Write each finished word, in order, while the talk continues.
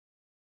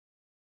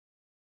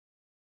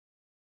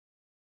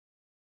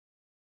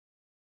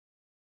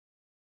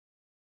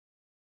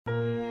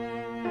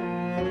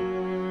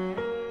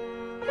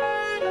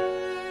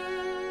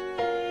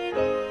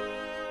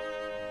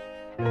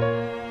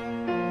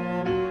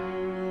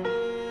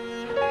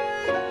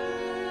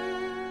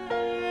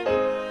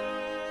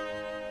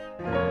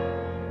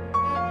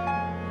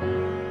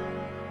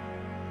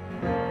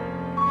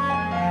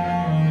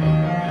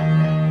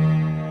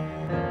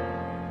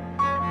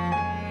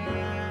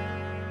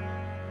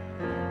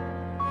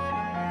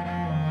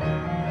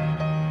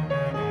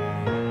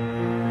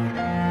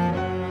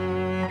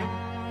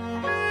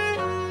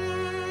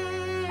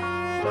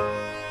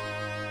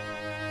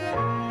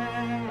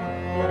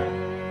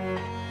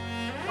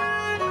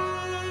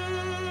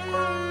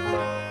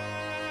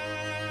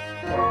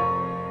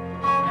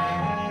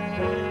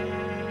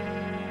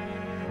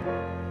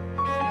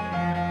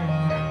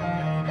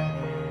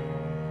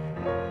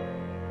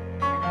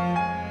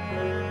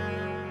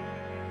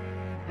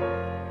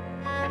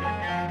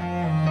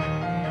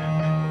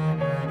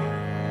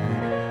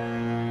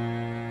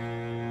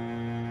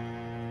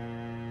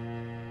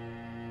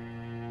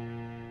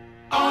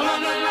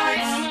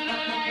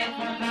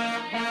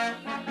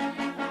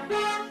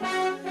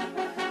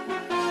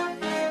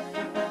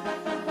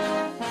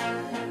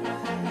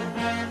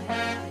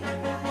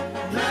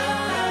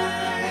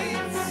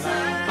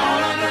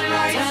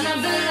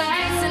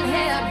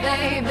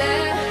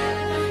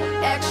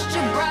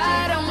Extra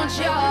bright, I want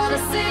y'all to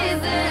see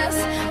this.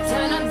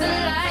 Turn up the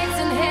lights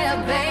in here,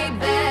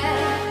 baby.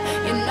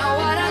 You know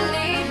what I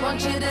need,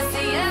 want you to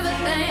see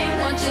everything,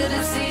 want you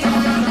to see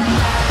everything.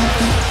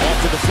 Off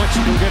the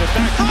deflection, we'll get it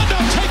back. Rondo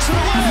takes it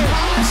away,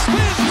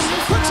 spins,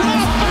 puts it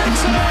off,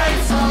 makes it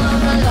Lights all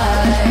over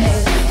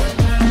life,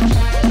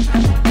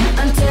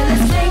 until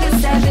it's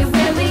fingers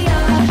everywhere we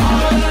are.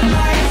 All of the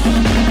lights.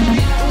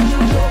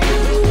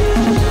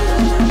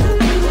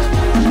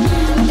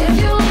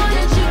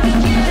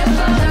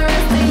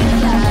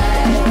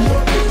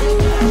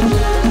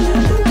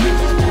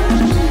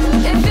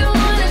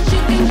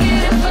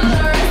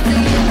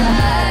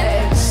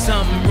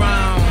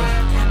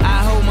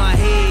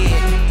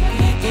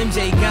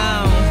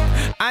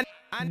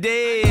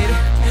 Dead.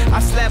 I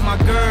slapped my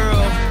girl,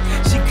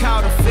 she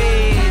called the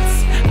feds.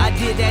 I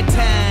did that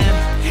time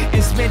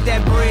and spent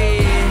that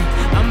bread.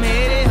 I'm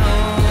headed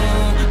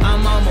home,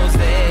 I'm almost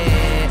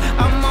there.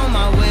 I'm on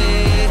my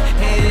way,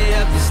 headed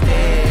up the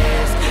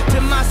stairs.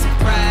 To my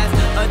surprise,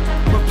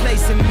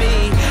 replacing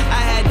me,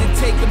 I had to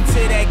take him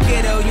to that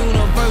ghetto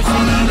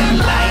university.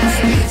 The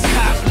lights,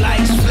 cop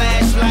lights,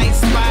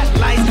 flashlights,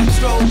 spotlights,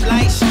 strobe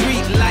lights,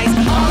 street lights.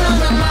 All of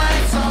the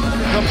lights, all of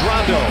the lights. comes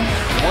Rondo.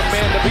 One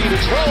man to beat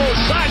his throws,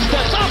 side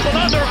steps up and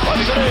under,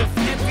 puts it in.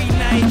 Every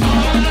night,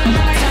 all the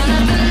Turn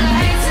up the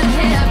lights in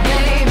here,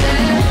 baby.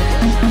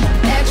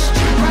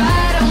 Extra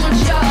bright, I want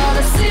y'all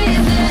to see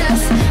this.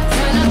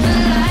 Turn up the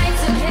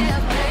lights in here,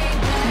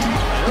 baby.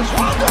 There's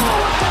Rondo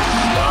with the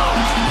stop.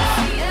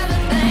 See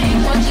everything,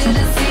 want you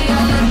to see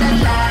all of the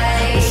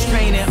lights.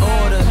 restraining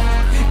order.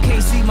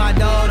 Can't see my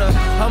daughter.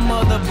 Her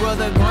mother,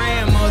 brother,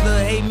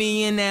 grandmother hate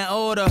me in that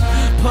order.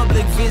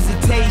 Public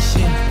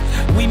visitation.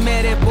 We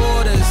met at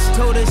borders.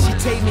 Told her she'd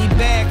take me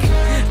back.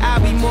 I'll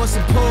be more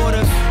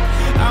supportive.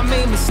 I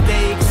made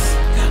mistakes.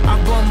 I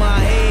bumped my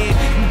head.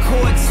 And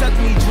court sucked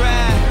me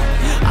dry.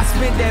 I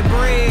spent that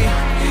bread.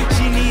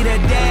 She need a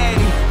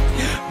daddy.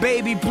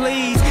 Baby,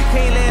 please,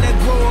 can't let her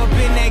grow up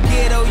in that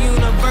ghetto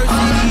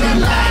university. The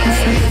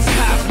lights,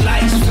 top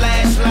lights,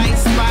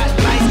 flashlights,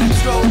 spotlights,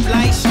 strobe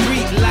lights,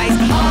 street lights.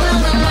 All of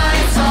the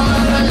lights, all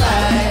of the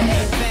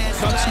lights.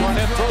 Cuts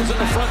Garnett, throws in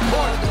the front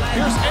court.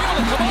 Here's able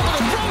to come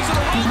over and throws it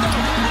to Rondo.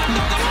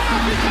 Rondo,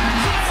 the layup, he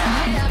backs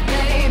it. Yeah,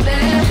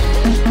 baby.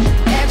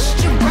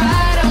 Extra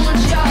bright, I want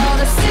y'all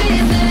to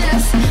see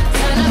this.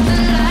 Turn up the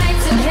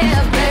lights in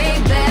here,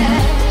 baby.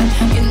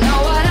 You know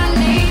what I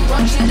need,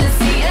 want you to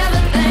see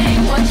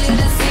everything. Want you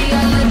to see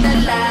all of the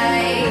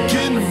lights.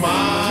 Get in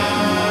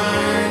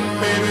mine,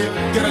 baby.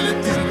 Gotta let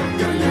this,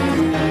 gotta let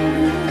you.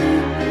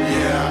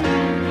 Yeah.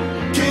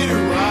 Get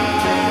it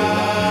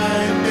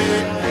right, baby.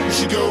 You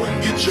should go and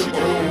get your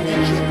own.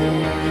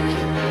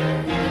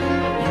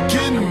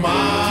 Get in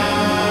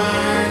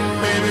mine,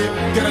 baby.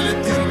 Gotta let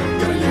this,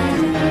 gotta let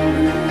you.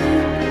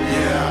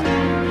 Yeah.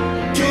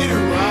 Get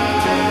it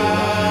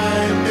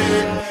right,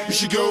 baby. You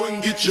should go and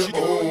get your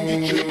own.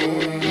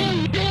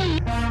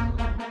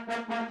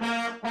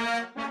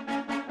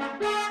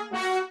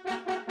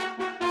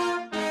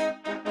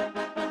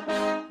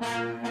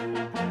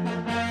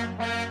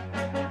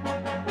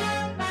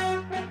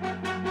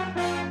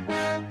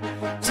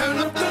 Turn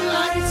up the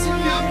lights in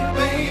here,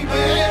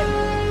 baby.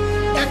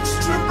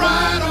 Extra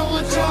bright, I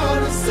want y'all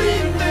to see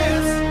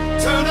this.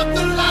 Turn up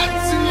the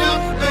lights in here,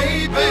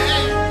 baby.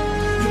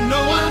 You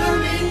know what I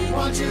need.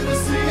 Want you to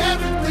see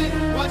everything.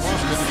 Want you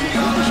to see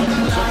all of the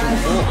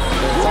lights.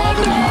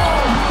 Rondo!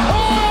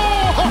 Oh!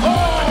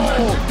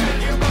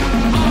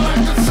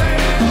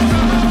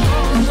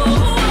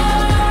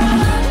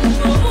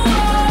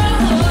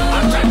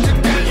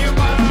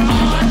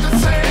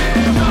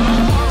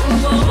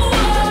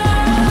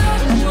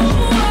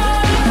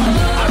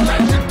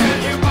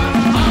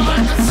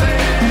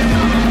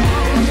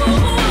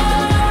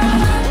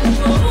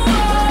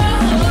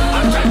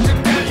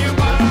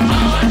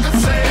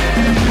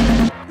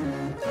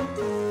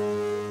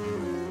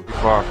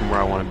 far from where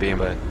I want to be,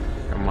 but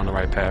I'm on the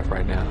right path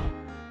right now.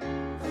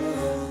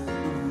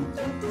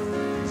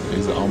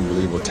 He's an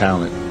unbelievable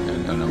talent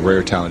and a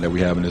rare talent that we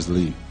have in this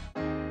league.